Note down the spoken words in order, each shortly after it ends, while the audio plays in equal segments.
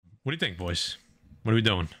What do you think, boys? What are we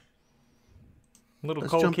doing? Little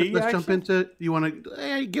Let's cold jump, key. let's jump into. You want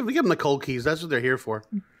to give them the cold keys? That's what they're here for.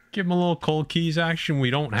 Give them a little cold keys action.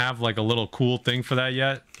 We don't have like a little cool thing for that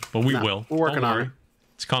yet, but we will. We're working on it.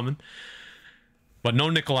 It's coming. But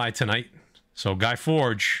no Nikolai tonight. So Guy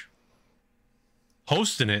Forge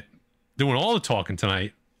hosting it, doing all the talking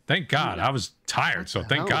tonight. Thank God. I was tired, so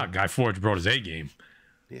thank God Guy Forge brought his A game.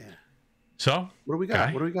 Yeah. So what do we got?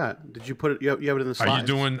 Guy? What do we got? Did you put it? You have it in the slides.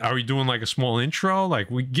 Are we doing like a small intro? Like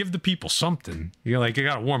we give the people something. You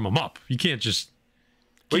gotta warm them up. You can't just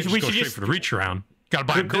go straight for the reach around. Gotta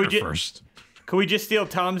buy them dinner first. Could we just steal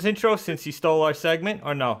Tom's intro since he stole our segment?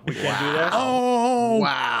 Or no, we can't do that. Oh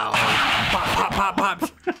wow! Pop, pop, pop,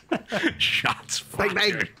 pop. Shots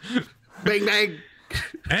fired. Bang bang,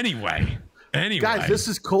 bang bang. Anyway, guys, this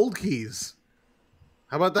is cold keys.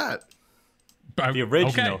 How about that? The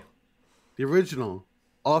original. Okay. The original.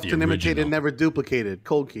 Often imitated, never duplicated.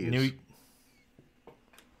 Cold keys.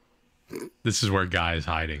 This is where Guy is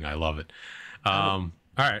hiding. I love it. All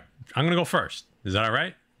right. I'm going to go first. Is that all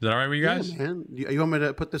right? Is that all right with you guys? Yeah, man. You want me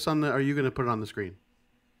to put this on the... Are you going to put it on the screen?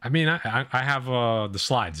 I mean, I have the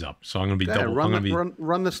slides up, so I'm going to be double.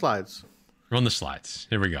 Run the slides. Run the slides.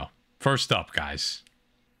 Here we go. First up, guys.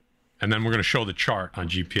 And then we're going to show the chart on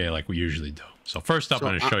GPA like we usually do. So first up, I'm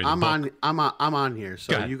going to show you the book. I'm on here.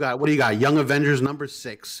 So you got, what do you got? Young Avengers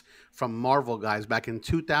 #6 from Marvel, guys, back in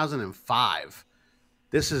 2005.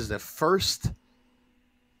 This is the first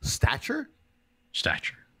Stature.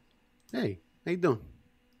 Hey, how you doing?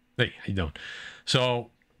 Hey, how you doing?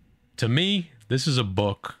 So to me, this is a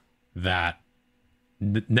book that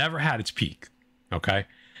never had its peak. Okay.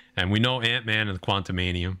 And we know Ant-Man and the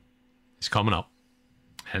Quantumanium is coming up.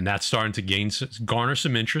 And that's starting to garner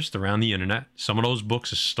some interest around the internet. Some of those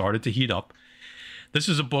books have started to heat up. This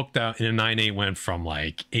is a book that in a 9.8 went from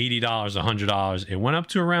like $80, $100. It went up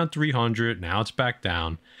to around $300. Now it's back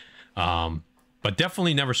down. But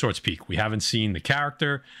definitely never saw its peak. We haven't seen the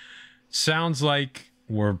character. Sounds like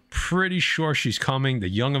we're pretty sure she's coming. The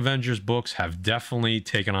Young Avengers books have definitely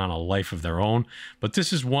taken on a life of their own. But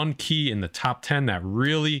this is one key in the top 10 that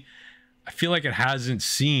really, I feel like it hasn't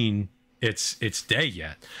seen its day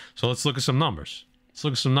yet. So let's look at some numbers. Let's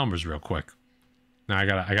look at some numbers real quick. Now I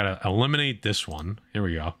gotta eliminate this one. Here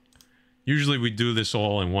we go. Usually we do this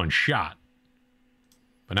all in one shot,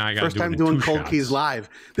 but now I gotta first time doing Cold Keys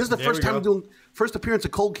live. This is the first time doing first appearance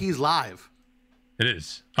of Cold Keys live. It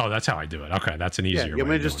is. Oh, that's how I do it. Okay, that's an easier way. You want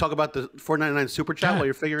me to just talk about the $4.99 super chat while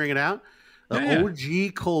you're figuring it out? The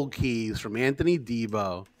OG Cold Keys from Anthony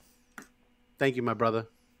Debo. Thank you, my brother.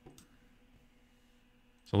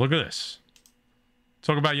 So look at this.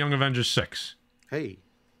 Talk about Young Avengers 6. Hey.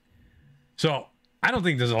 So I don't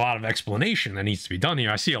think there's a lot of explanation that needs to be done here.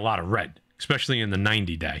 I see a lot of red, especially in the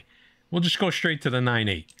 90 day. We'll just go straight to the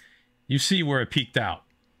 9.8. You see where it peaked out.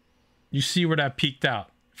 You see where that peaked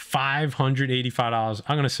out. $585.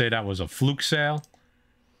 I'm going to say that was a fluke sale.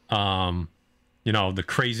 You know, the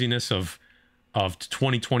craziness of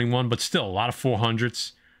 2021, but still a lot of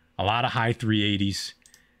 400s, a lot of high 380s.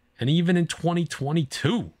 And even in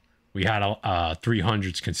 2022, we had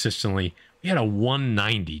 300s consistently. We had a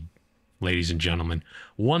 190, ladies and gentlemen.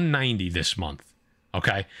 190 this month.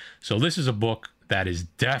 Okay? So this is a book that is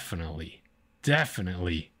definitely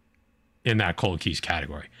in that Cold Keys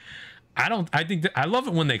category. I think I love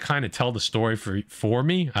it when they kind of tell the story for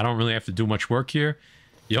me. I don't really have to do much work here.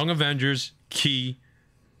 Young Avengers, key.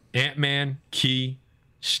 Ant-Man, key.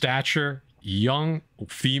 Stature, young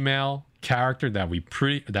female character that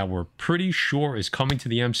we're pretty sure is coming to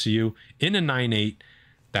the MCU in a 9.8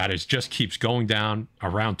 that just keeps going down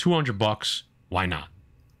around $200. Why not?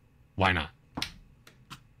 Why not?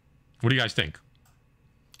 What do you guys think?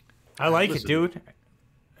 I like it, dude.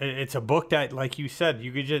 It's a book that, like you said,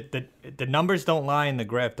 you could just the numbers don't lie and the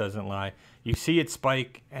graph doesn't lie. You see it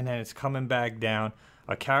spike and then it's coming back down.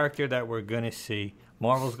 A character that we're gonna see.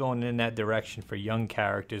 Marvel's going in that direction for young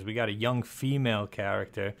characters. We got a young female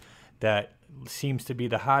character that seems to be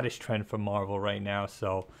the hottest trend for Marvel right now.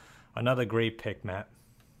 So another great pick, Matt.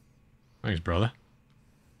 Thanks, brother.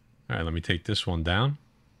 All right, let me take this one down.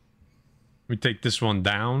 Let me take this one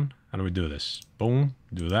down. How do we do this? Boom.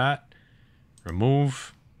 Do that.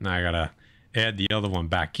 Remove. Now I gotta add the other one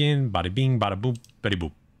back in. Bada bing, bada boop, betty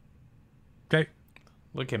boop. Okay.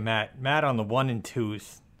 Look at Matt. Matt on the 1 and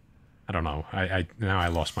 2s. I don't know. Now I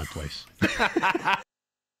lost my place.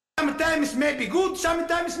 Sometimes maybe good,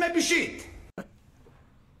 sometimes maybe shit.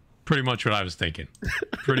 Pretty much what I was thinking.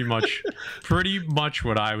 Pretty much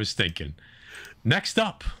what I was thinking. Next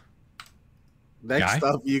up. Next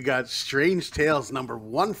up, you got Strange Tales number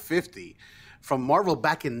 150 from Marvel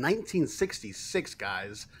back in 1966,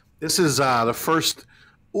 guys. This is the first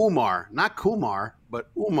Umar, not Kumar, but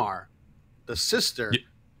Umar, the sister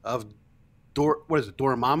of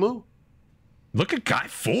Dormammu? Look at Guy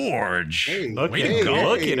Forge. Hey, Look Way at to him. go.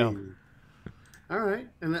 Look at him. All right.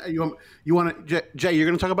 And you want to, Jay, you're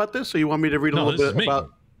going to talk about this, or you want me to read a little bit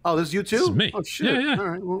about? Oh, this is you too? This is me. Oh, shit. Yeah. All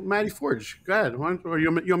right. Well, Matty Forge, go ahead. Or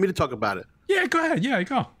you want me to talk about it? Yeah, go ahead. Yeah,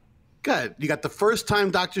 go. Good. You got the first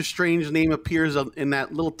time Doctor Strange's name appears in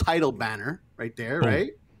that little title banner right there, Boom.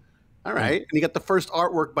 right? All right. And you got the first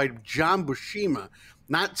artwork by John Buscema,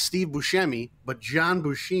 not Steve Buscemi, but John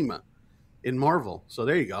Buscema in Marvel. So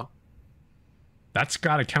there you go. That's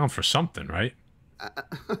got to count for something, right?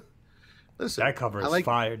 Listen, That cover is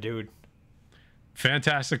fire, dude.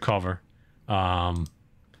 Fantastic cover. Can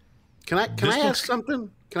I ask something?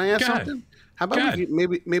 Can I ask Go ahead. something? How about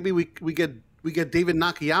maybe we get David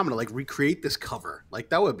Nakayama to like recreate this cover? Like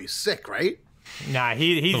that would be sick, right? Nah,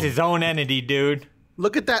 he's his own entity, dude.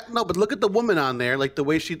 Look at that. No, but look at the woman on there. Like the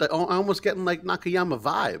way she, like, oh, I'm almost getting like Nakayama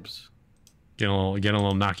vibes. Get a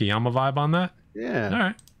little Nakayama vibe on that. Yeah. All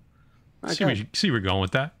right. Okay. See where we're going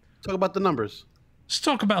with that. Talk about the numbers. Let's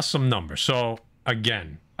talk about some numbers. So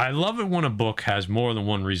again, I love it when a book has more than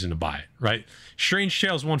one reason to buy it, right? Strange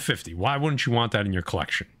Tales 150. Why wouldn't you want that in your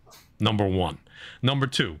collection? Number one. Number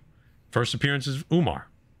two, first appearance is Umar.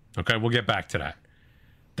 Okay, we'll get back to that.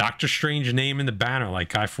 Doctor Strange name in the banner,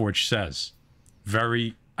 like Guy Forge says.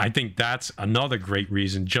 I think that's another great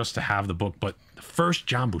reason just to have the book. But the first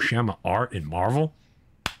John Buscema art in Marvel?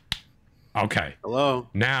 Okay. Hello.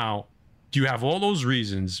 Now, you have all those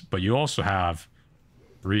reasons, but you also have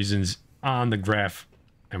reasons on the graph,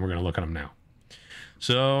 and we're going to look at them now.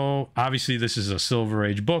 So, obviously, this is a Silver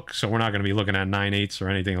Age book, so we're not going to be looking at 9/8 or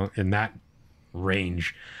anything in that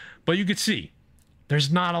range. But you could see,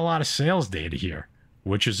 there's not a lot of sales data here,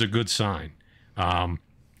 which is a good sign.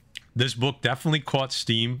 This book definitely caught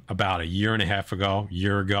steam about a year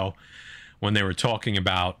ago, when they were talking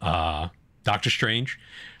about Doctor Strange,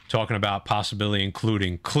 talking about possibly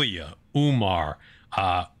including Clea, Umar,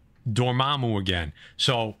 Dormammu again.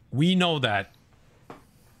 So we know that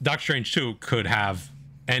Doctor Strange 2 could have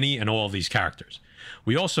any and all of these characters.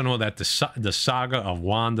 We also know that the saga of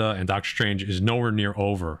Wanda and Doctor Strange is nowhere near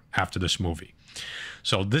over after this movie.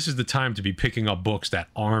 So this is the time to be picking up books that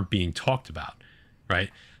aren't being talked about, right?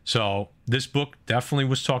 So this book definitely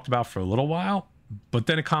was talked about for a little while, but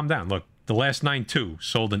then it calmed down. Look, The Last 9-2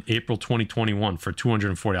 sold in April 2021 for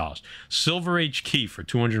 $240. Silver Age Key for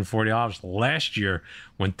 $240 last year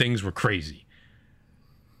when things were crazy.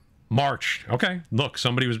 March, okay, look,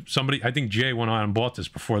 somebody, I think Jay went on and bought this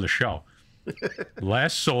before the show.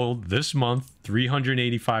 Last sold this month,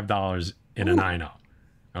 $385 in a 9.0.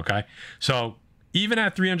 Okay, so even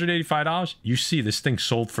at $385, you see this thing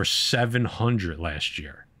sold for $700 last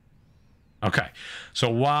year. Okay, so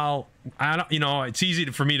while I don't, it's easy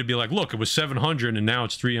for me to be like, look, it was $700 and now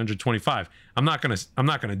it's $325. I'm not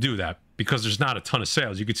gonna do that because there's not a ton of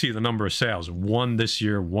sales. You can see the number of sales: one this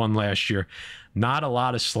year, one last year. Not a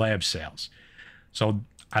lot of slab sales. So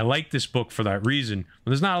I like this book for that reason.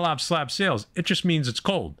 When there's not a lot of slab sales, it just means it's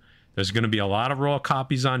cold. There's going to be a lot of raw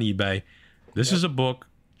copies on eBay. This is a book.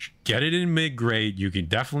 Get it in mid-grade. You can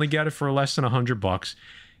definitely get it for less than $100.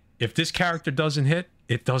 If this character doesn't hit,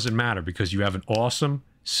 it doesn't matter because you have an awesome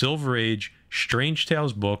Silver Age Strange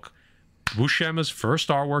Tales book, Buscema's first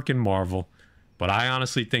artwork in Marvel. But I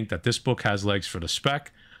honestly think that this book has legs for the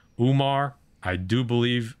spec. Umar, I do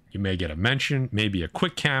believe you may get a mention, maybe a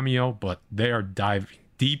quick cameo, but they are diving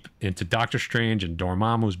deep into Doctor Strange and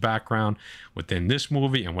Dormammu's background within this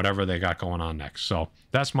movie and whatever they got going on next. So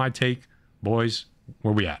that's my take, boys.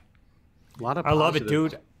 Where we at? A lot of I love it,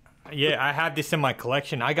 dude. Yeah, I have this in my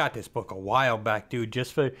collection. I got this book a while back, dude,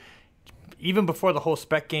 even before the whole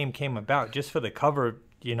spec game came about, just for the cover,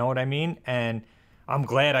 you know what I mean? And I'm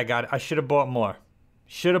glad I got it. I should have bought more.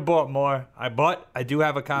 I do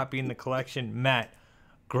have a copy in the collection. Matt,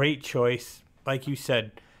 great choice. Like you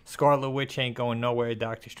said, Scarlet Witch ain't going nowhere.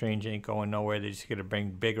 Doctor Strange ain't going nowhere. They're just going to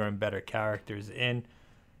bring bigger and better characters in.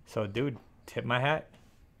 So, dude, tip my hat.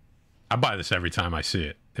 I buy this every time I see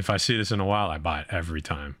it. If I see this in a while, I buy it every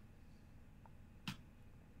time.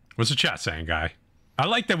 What's the chat saying, Guy? I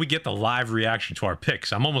like that we get the live reaction to our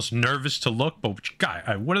picks. I'm almost nervous to look, but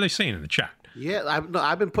Guy, what are they saying in the chat? Yeah,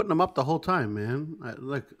 I've been putting them up the whole time, man.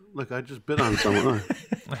 Look, I just bit on someone.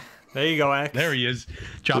 There you go, X. There he is.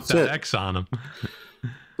 Drop that X on him.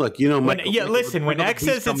 Look, when X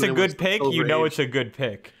says it's a good pick, you know it's a good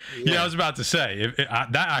pick. Yeah, I was about to say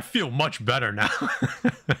I feel much better now.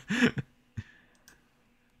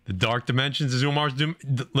 The Dark Dimensions is Umar's Doom.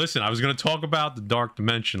 Listen, I was going to talk about the Dark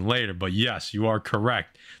Dimension later, but yes, you are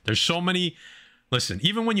correct. There's so many listen,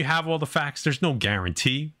 even when you have all the facts, there's no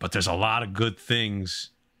guarantee, but there's a lot of good things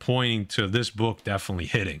pointing to this book definitely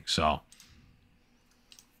hitting. So, all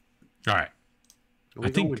right. Are we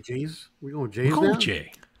going with Jay's? We going with Jay's Go now? with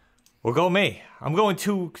Jay. We'll go me. I'm going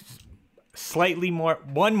to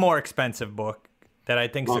one more expensive book that I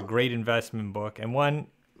think is a great investment book, and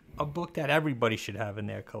a book that everybody should have in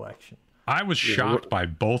their collection. I was shocked by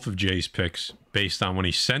both of Jay's picks based on when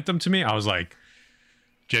he sent them to me. I was like,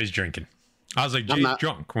 Jay's drinking. I was like, Jay's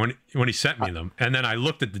drunk when he sent me them. And then I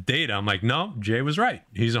looked at the data. I'm like, no, Jay was right.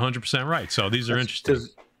 He's 100% right. So these are interesting.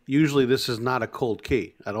 Usually this is not a cold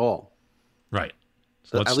key at all. Right.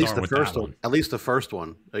 So let's at least start the with first that one. At least the first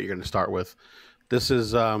one that you're going to start with. This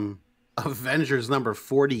is Avengers number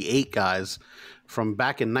 48, guys, from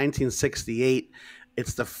back in 1968.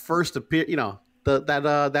 It's the first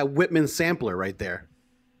that Whitman sampler right there.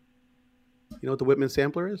 You know what the Whitman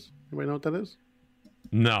sampler is? Anybody know what that is?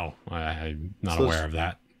 No, I'm not aware of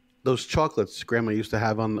that. Those chocolates Grandma used to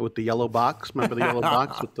have with the yellow box. Remember the yellow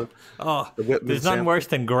box with the Whitman there's nothing worse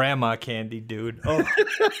than grandma candy, dude. Oh.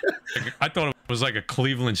 I thought it was like a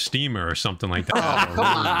Cleveland steamer or something like that. Oh, come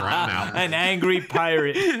on. An angry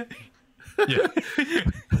pirate. Yeah.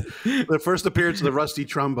 The first appearance of the rusty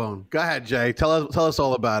trombone. Go ahead, Jay. Tell us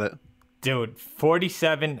all about it. Dude,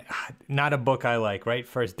 47, not a book I like, right?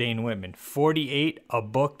 First, Dane Whitman. 48, a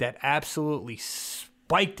book that absolutely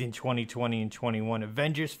spiked in 2020 and 21.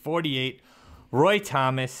 Avengers 48, Roy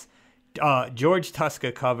Thomas, George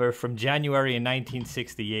Tuska cover from January in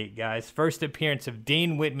 1968, guys. First appearance of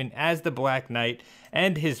Dane Whitman as the Black Knight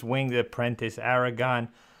and his winged apprentice, Aragon.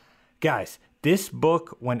 Guys, this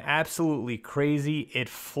book went absolutely crazy. It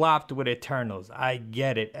flopped with Eternals. I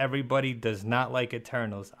get it. Everybody does not like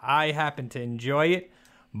Eternals. I happen to enjoy it.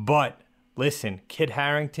 But listen, Kit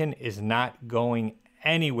Harington is not going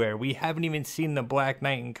anywhere. We haven't even seen the Black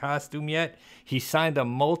Knight in costume yet. He signed a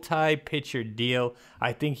multi-picture deal.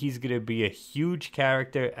 I think he's going to be a huge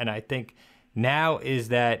character. And I think now is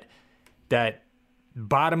that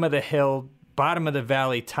bottom of the hill, bottom of the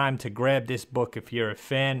valley time to grab this book if you're a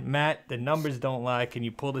fan. Matt, the numbers don't lie. Can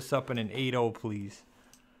you pull this up in an 8.0, please?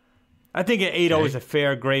 I think an 8.0 is a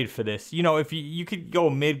fair grade for this. You know, if you could go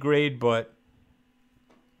mid-grade, but...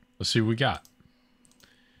 Let's see what we got.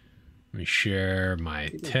 Let me share my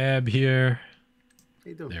tab here.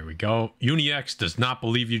 There we go. UniX does not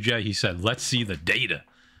believe you, Jay. He said, let's see the data.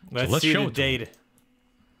 Let's see the data.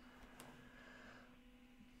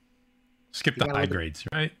 Skip the high grades,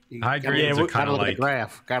 right? High grades are kind of like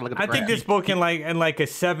graph. Gotta look at the I graph. think this book in like a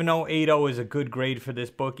 7.0, 8.0 is a good grade for this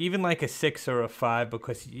book. Even like a 6 or a 5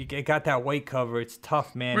 because it got that white cover. It's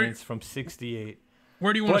tough, man. It's from 68.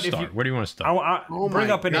 Where do you want to start? Where do you want to start?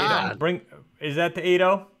 Bring up an 8.0. Is that the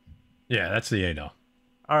 8.0? Yeah, that's the 8.0.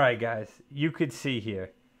 All right, guys. You could see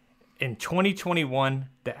here. In 2021,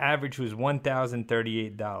 the average was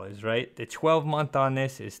 $1,038, right? The 12-month on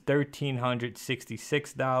this is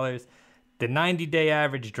 $1,366. The 90-day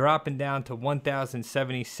average dropping down to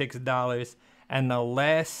 $1,076, and the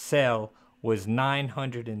last sale was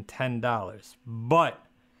 $910. But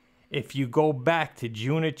if you go back to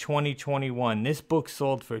June of 2021, this book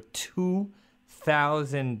sold for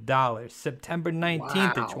 $2,000. September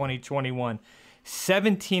 19th of 2021,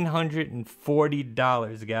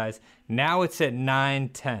 $1,740, guys. Now it's at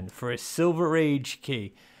 $910 for a Silver Age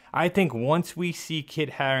key. I think once we see Kit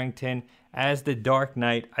Harington as the Dark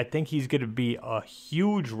Knight, I think he's going to be a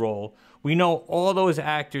huge role. We know all those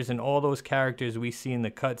actors and all those characters we see in the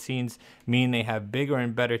cutscenes mean they have bigger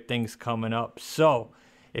and better things coming up. So,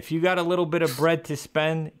 if you got a little bit of bread to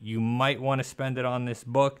spend, you might want to spend it on this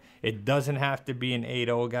book. It doesn't have to be an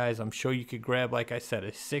 8.0, guys. I'm sure you could grab, like I said,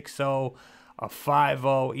 a 6.0, a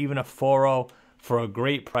 5.0, even a 4.0 for a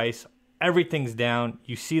great price. Everything's down.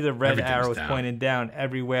 You see the red arrows pointing down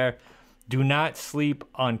everywhere. Do not sleep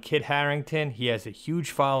on Kit Harington. He has a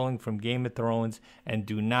huge following from Game of Thrones. And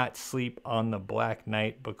do not sleep on the Black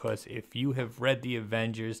Knight, because if you have read the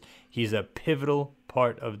Avengers, he's a pivotal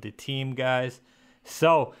part of the team, guys.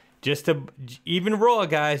 So, just to even raw,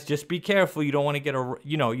 guys, just be careful. You don't want to get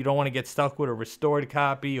you don't want to get stuck with a restored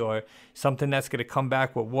copy or something that's going to come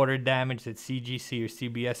back with water damage that CGC or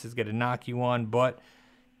CBS is going to knock you on. But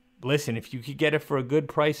listen, if you could get it for a good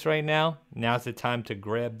price right now, now's the time to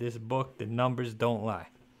grab this book. The numbers don't lie.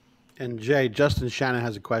 And Jay, Justin Shannon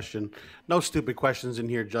has a question. No stupid questions in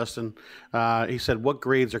here, Justin. He said, what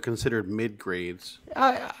grades are considered mid-grades?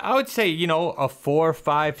 I would say, a 4,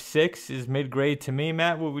 5, 6 is mid-grade to me.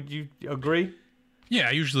 Matt, would you agree? Yeah,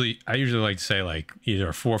 I usually like to say like either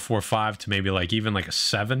a 4, 4, 5 to maybe like even like a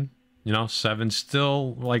 7 You know, 7's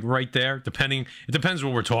still like right there. It depends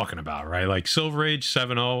what we're talking about, right? Like Silver Age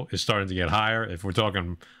 7.0 is starting to get higher. If we're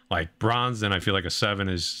talking like bronze, then I feel like a 7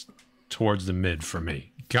 is towards the mid for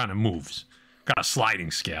me. Kind of moves. Got a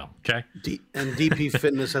sliding scale, okay? And DP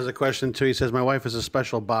Fitness has a question too. He says, "My wife is a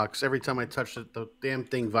special box. Every time I touch it, the damn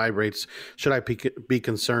thing vibrates. Should I be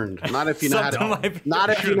concerned? Not if you know how to.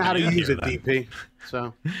 Not if you know how to use it, DP."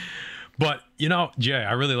 So, but you know, Jay,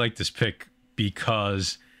 I really like this pick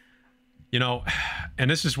because, you know,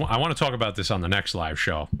 and this is I want to talk about this on the next live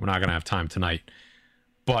show. We're not gonna have time tonight,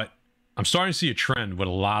 but I'm starting to see a trend with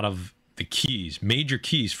a lot of the keys, major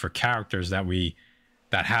keys for characters that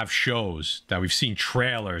have shows that we've seen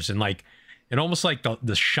trailers, and like it almost like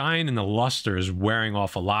the shine and the luster is wearing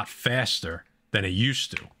off a lot faster than it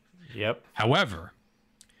used to. Yep. However,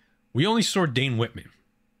 we only saw Dane Whitman.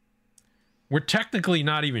 We're technically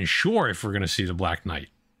not even sure if we're going to see the Black Knight.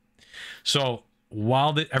 So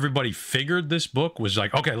while everybody figured this book was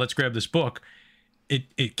like, okay, let's grab this book,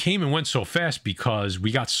 it came and went so fast because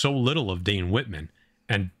we got so little of Dane Whitman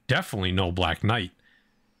and definitely no Black Knight.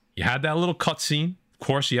 You had that little cutscene. Of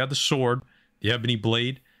course, you had the sword, the ebony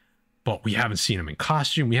blade, but we haven't seen him in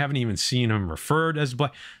costume. We haven't even seen him referred as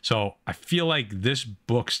Black. So I feel like this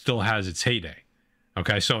book still has its heyday.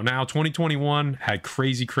 Okay, so now 2021 had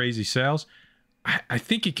crazy sales. I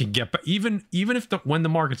think it can get back, even if when the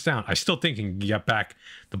market's down, I still think it can get back.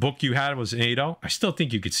 The book you had was an 8.0. I still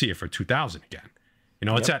think you could see it for 2,000 again. You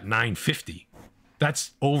know, it's at 950.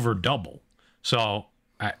 That's over double. So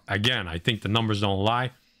I think the numbers don't lie.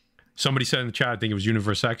 Somebody said in the chat, I think it was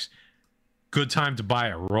Universe X, good time to buy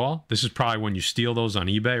it raw. This is probably when you steal those on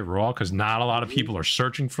eBay raw, because not a lot of people are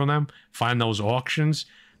searching for them. Find those auctions.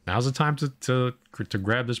 Now's the time to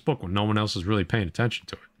grab this book when no one else is really paying attention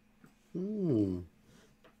to it.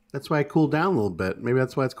 That's why I cooled down a little bit. Maybe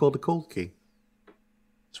that's why it's called the cold key.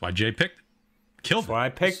 That's why Jay picked it. Killed it. That's why I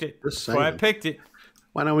picked it. That's why I picked it.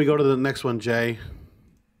 Why don't we go to the next one, Jay?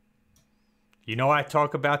 You know, I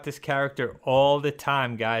talk about this character all the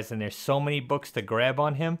time, guys, and there's so many books to grab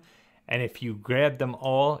on him. And if you grab them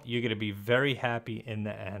all, you're going to be very happy in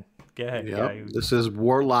the end. Go ahead. Yep. This is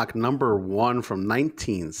Warlock #1 from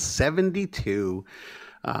 1972.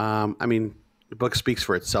 I mean, the book speaks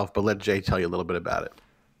for itself, but let Jay tell you a little bit about it.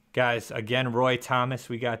 Guys, again, Roy Thomas,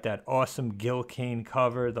 we got that awesome Gil Kane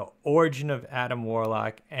cover, the origin of Adam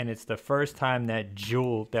Warlock, and it's the first time that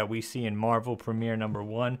jewel that we see in Marvel Premiere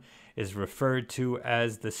 #1 is referred to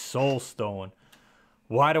as the Soul Stone.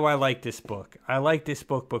 Why do I like this book? I like this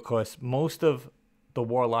book because most of the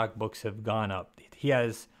Warlock books have gone up. He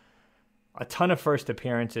has a ton of first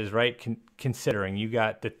appearances, right? Considering you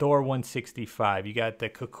got the Thor 165, you got the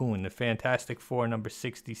Cocoon, the Fantastic Four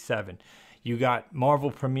 #67, you got Marvel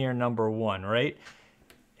Premiere #1, right?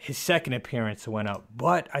 His second appearance went up,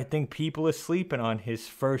 but I think people are sleeping on his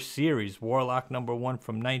first series, Warlock #1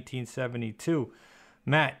 from 1972.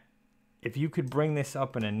 Matt, if you could bring this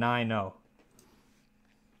up in a 9.0.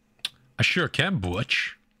 I sure can,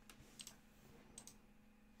 Butch.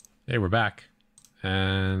 Hey, we're back.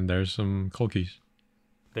 And there's some cold keys.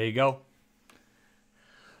 There you go.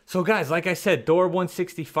 So, guys, like I said, Thor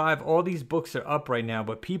 165, all these books are up right now,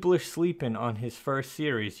 but people are sleeping on his first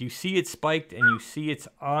series. You see it spiked, and you see it's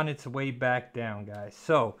on its way back down, guys.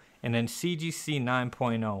 So, and then CGC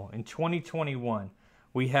 9.0. In 2021,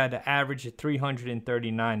 we had an average of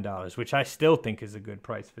 $339, which I still think is a good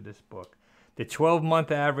price for this book. The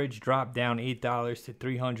 12-month average dropped down $8 to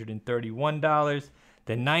 $331.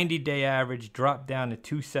 The 90-day average dropped down to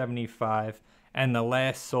 $275, and the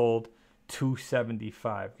last sold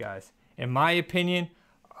 $275, guys. In my opinion,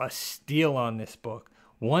 a steal on this book.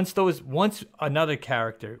 Once another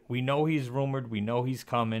character, we know he's rumored, we know he's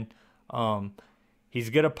coming. He's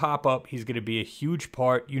going to pop up. He's going to be a huge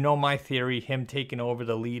part. You know my theory, him taking over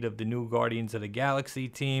the lead of the new Guardians of the Galaxy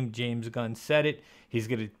team. James Gunn said it. He's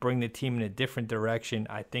going to bring the team in a different direction.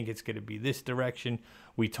 I think it's going to be this direction.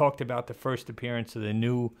 We talked about the first appearance of the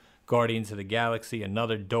new Guardians of the Galaxy,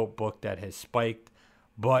 another dope book that has spiked.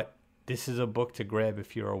 But this is a book to grab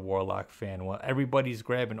if you're a Warlock fan. While everybody's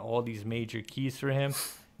grabbing all these major keys for him,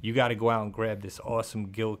 you got to go out and grab this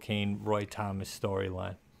awesome Gil Kane, Roy Thomas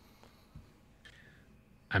storyline.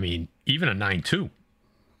 I mean, even a 9.2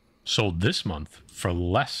 sold this month for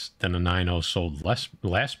less than a 9.0 sold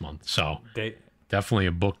last month. So definitely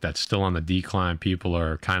a book that's still on the decline. People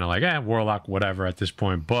are kind of like, Warlock, whatever at this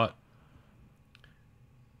point. But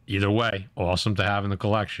either way, awesome to have in the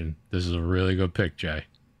collection. This is a really good pick, Jay.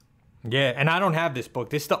 Yeah, and I don't have this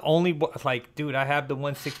book. This is the only book. Like, dude, I have the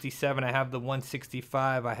 167. I have the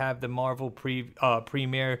 165. I have the Marvel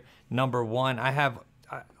Premiere #1. I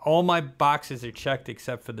all my boxes are checked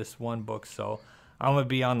except for this one book, so I'm going to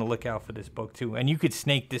be on the lookout for this book too. And you could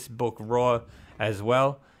snake this book raw as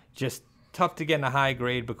well. Just tough to get in a high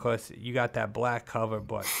grade because you got that black cover,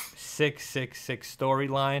 but 666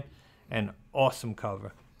 storyline and awesome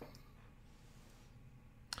cover.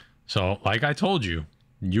 So, like I told you,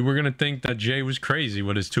 you were going to think that Jay was crazy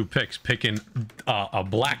with his 2 picks, picking a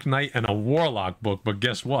Black Knight and a Warlock book, but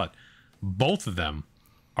guess what? Both of them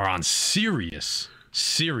are on serious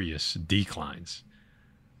declines.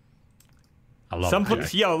 I love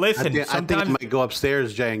it. Yo, listen. I think I might go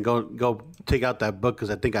upstairs, Jay, and go take out that book because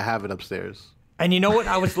I think I have it upstairs. And you know what?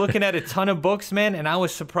 I was looking at a ton of books, man, and I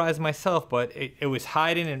was surprised myself, but it was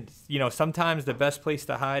hiding. And, you know, sometimes the best place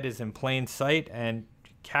to hide is in plain sight, and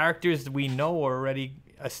characters we know are already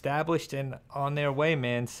established and on their way,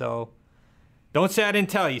 man. So don't say I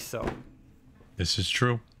didn't tell you so. This is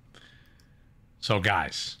true. So,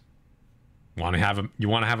 guys, you want to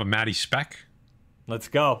have a Matty spec? Let's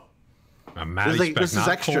go. A Matty this spec, is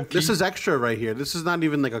extra. This is extra right here. This is not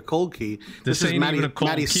even like a cold key. This is ain't even a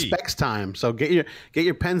cold Matty key. specs time. So get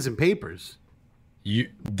your pens and papers. You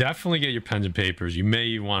definitely get your pens and papers. You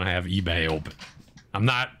may want to have eBay open. I'm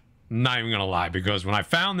not even gonna lie, because when I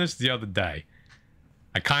found this the other day,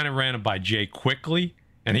 I kind of ran it by Jay quickly,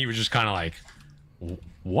 and he was just kind of like,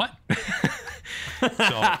 "What?"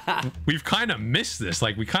 So we've kind of missed this.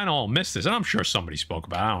 Like, we kind of all missed this, and I'm sure somebody spoke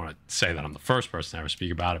about it. I don't want to say that I'm the first person to ever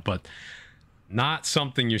speak about it, but not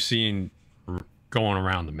something you're seeing going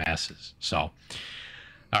around the masses. So, all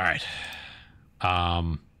right.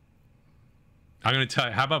 I'm going to tell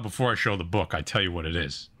you, how about before I show the book, I tell you what it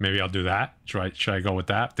is? Maybe I'll do that. Should I go with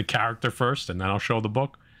that? The character first, and then I'll show the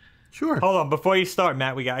book? Sure. Hold on. Before you start,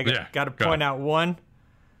 Matt, I got to point ahead. out one,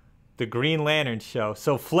 the Green Lantern show.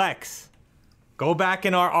 So, Flex, go back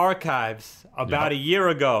in our archives about a year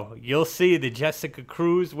ago. You'll see the Jessica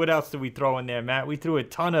Cruz. What else did we throw in there, Matt? We threw a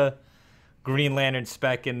ton of Green Lantern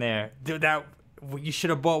spec in there. Dude, that you should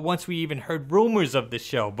have bought once we even heard rumors of the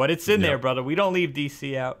show. But it's in there, brother. We don't leave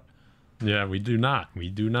DC out. Yeah, we do not. We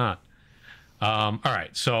do not. All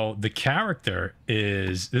right, so the character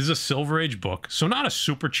this is a Silver Age book, so not a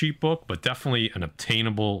super cheap book, but definitely an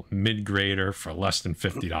obtainable mid-grader for less than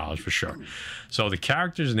 $50 for sure. So the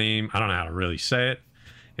character's name, I don't know how to really say it,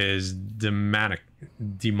 is Demonicus.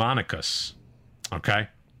 Okay,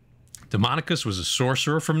 Demonicus was a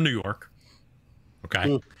sorcerer from New York.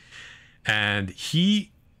 Okay, and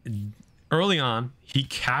he early on he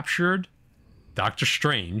captured Doctor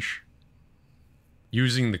Strange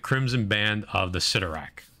using the Crimson Band of the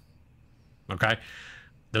Sidorak. Okay?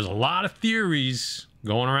 There's a lot of theories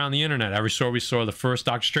going around the internet. Ever saw we saw the first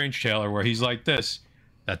Doctor Strange trailer where he's like this,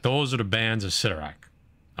 that those are the bands of Sidorak.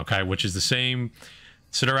 Okay? Which is the same.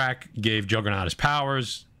 Sidorak gave Juggernaut his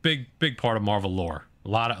powers. Big part of Marvel lore. A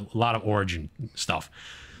lot of origin stuff.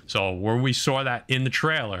 So when we saw that in the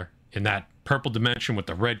trailer, in that purple dimension with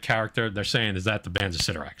the red character, they're saying, is that the bands of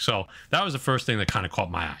Sidorak? So that was the first thing that kind of caught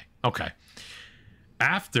my eye. Okay.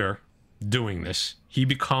 After doing this, he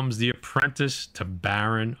becomes the apprentice to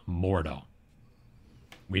Baron Mordo.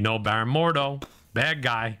 We know Baron Mordo, bad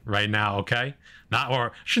guy right now, okay? Or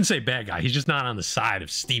I shouldn't say bad guy. He's just not on the side of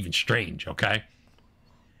Stephen Strange, okay?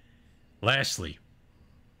 Lastly,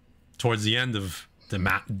 towards the end of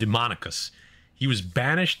Demonicus, he was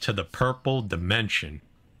banished to the purple dimension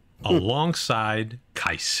alongside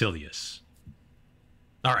Caecilius.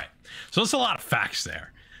 All right, so there's a lot of facts there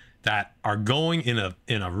that are going in a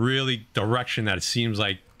really direction that it seems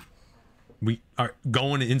like we are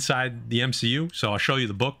going inside the MCU. So I'll show you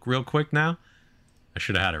the book real quick now. I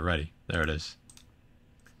should have had it ready. There it is.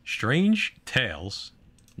 Strange Tales,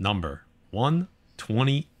 number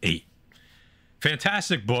 128.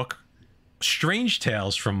 Fantastic book. Strange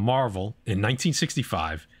Tales from Marvel in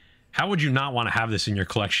 1965. How would you not want to have this in your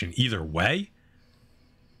collection either way?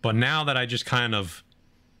 But now that I just kind of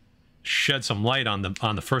shed some light on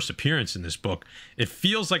the first appearance in this book, it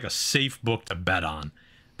feels like a safe book to bet on.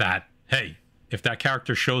 That, hey, if that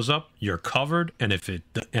character shows up, you're covered, and if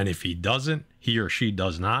he doesn't, he or she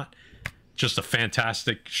does not. Just a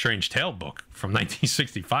fantastic Strange Tale book from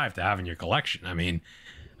 1965 to have in your collection. I mean,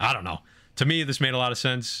 I don't know. To me, this made a lot of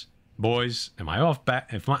sense. Boys, am I off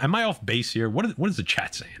base here? What is the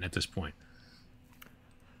chat saying at this point?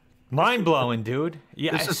 Mind blowing, dude.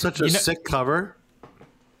 Yeah, this is such a sick cover.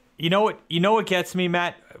 You know what gets me,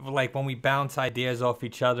 Matt? Like when we bounce ideas off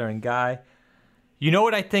each other and Guy. You know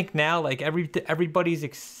what I think now? Like everybody's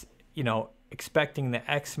expecting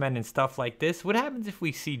the X-Men and stuff like this. What happens if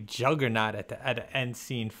we see Juggernaut at the end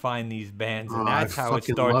scene find these bands, and that's how it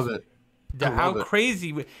starts? Love it. how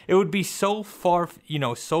crazy it would be, so far,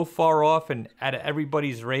 so far off and out of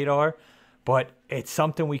everybody's radar, but it's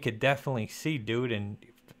something we could definitely see, dude. And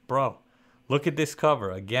bro, look at this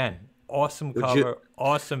cover again. Awesome cover,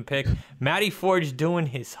 awesome pick. Matty Forge doing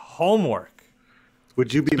his homework.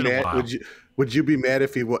 Would you be mad? Would you be mad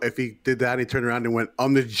if he did that and he turned around and went,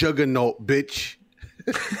 "I'm the juggernaut, bitch"?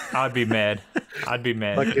 I'd be mad.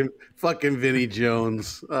 Fucking Vinnie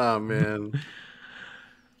Jones. Oh man.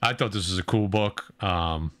 I thought this was a cool book.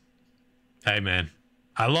 Hey man,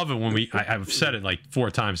 I love it when I've said it like 4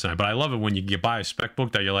 times tonight, but I love it when you buy a spec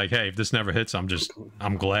book that you're like, hey, if this never hits, I'm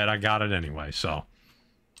glad I got it anyway. So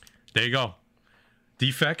there you go.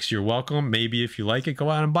 Defects, you're welcome. Maybe if you like it, go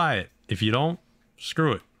out and buy it. If you don't,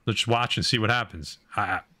 screw it. Let's watch and see what happens.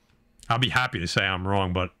 I'll be happy to say I'm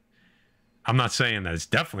wrong, but I'm not saying that it's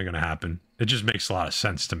definitely going to happen. It just makes a lot of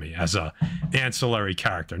sense to me as a ancillary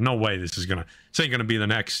character. No way this ain't gonna be the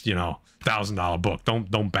next, $1,000 book.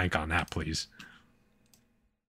 Don't bank on that, please.